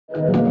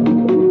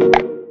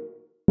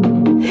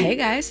Hey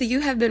guys, so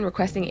you have been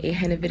requesting a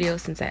henna video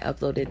since I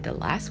uploaded the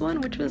last one,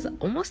 which was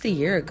almost a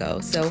year ago.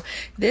 So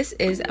this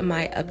is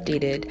my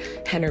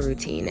updated henna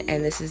routine,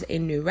 and this is a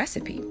new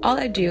recipe. All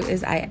I do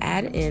is I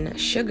add in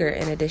sugar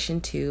in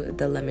addition to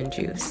the lemon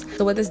juice.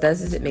 So what this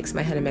does is it makes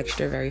my henna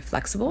mixture very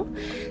flexible,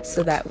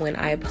 so that when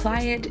I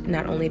apply it,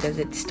 not only does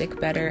it stick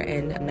better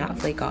and not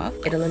flake off,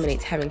 it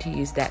eliminates having to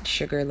use that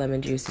sugar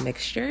lemon juice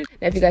mixture.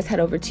 Now if you guys head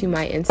over to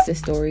my Insta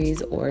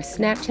stories or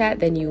Snapchat,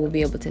 then you will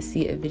be able to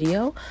see a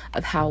video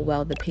of how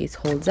well the paste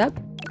holds up.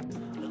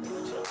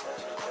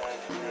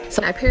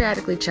 So I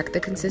periodically check the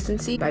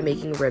consistency by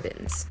making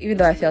ribbons. Even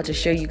though I failed to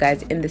show you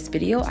guys in this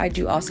video, I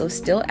do also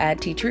still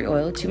add tea tree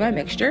oil to my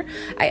mixture.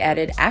 I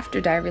added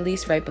after dye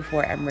release right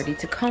before I'm ready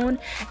to cone,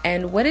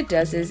 and what it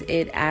does is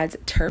it adds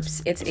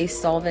terps. It's a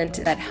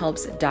solvent that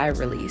helps dye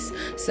release,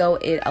 so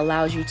it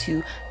allows you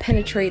to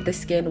penetrate the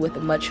skin with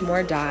much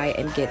more dye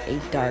and get a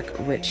dark,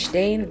 rich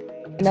stain.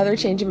 Another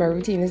change in my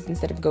routine is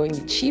instead of going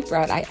the cheap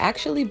route, I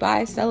actually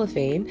buy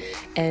cellophane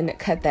and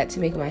cut that to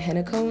make my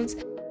henna cones.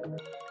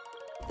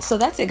 So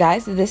that's it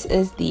guys, this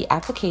is the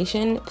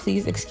application.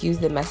 Please excuse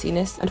the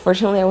messiness.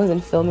 Unfortunately, I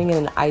wasn't filming in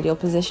an ideal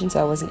position, so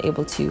I wasn't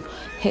able to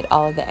hit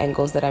all of the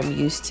angles that I'm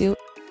used to.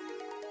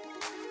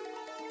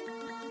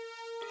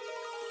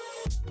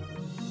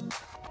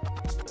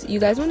 You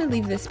guys want to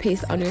leave this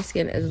paste on your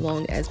skin as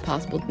long as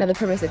possible. Now the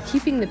purpose of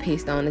keeping the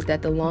paste on is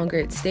that the longer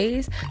it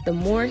stays, the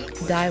more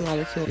dye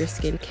molecule your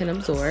skin can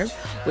absorb,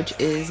 which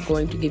is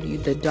going to give you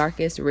the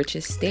darkest,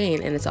 richest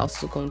stain, and it's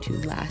also going to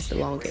last the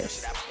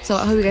longest. So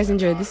I hope you guys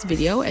enjoyed this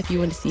video. If you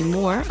want to see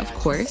more, of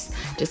course,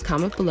 just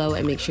comment below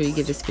and make sure you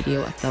give this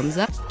video a thumbs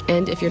up.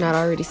 And if you're not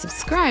already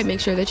subscribed, make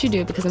sure that you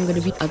do, because I'm going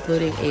to be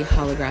uploading a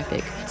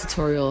holographic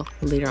tutorial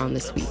later on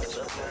this week.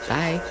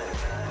 Bye!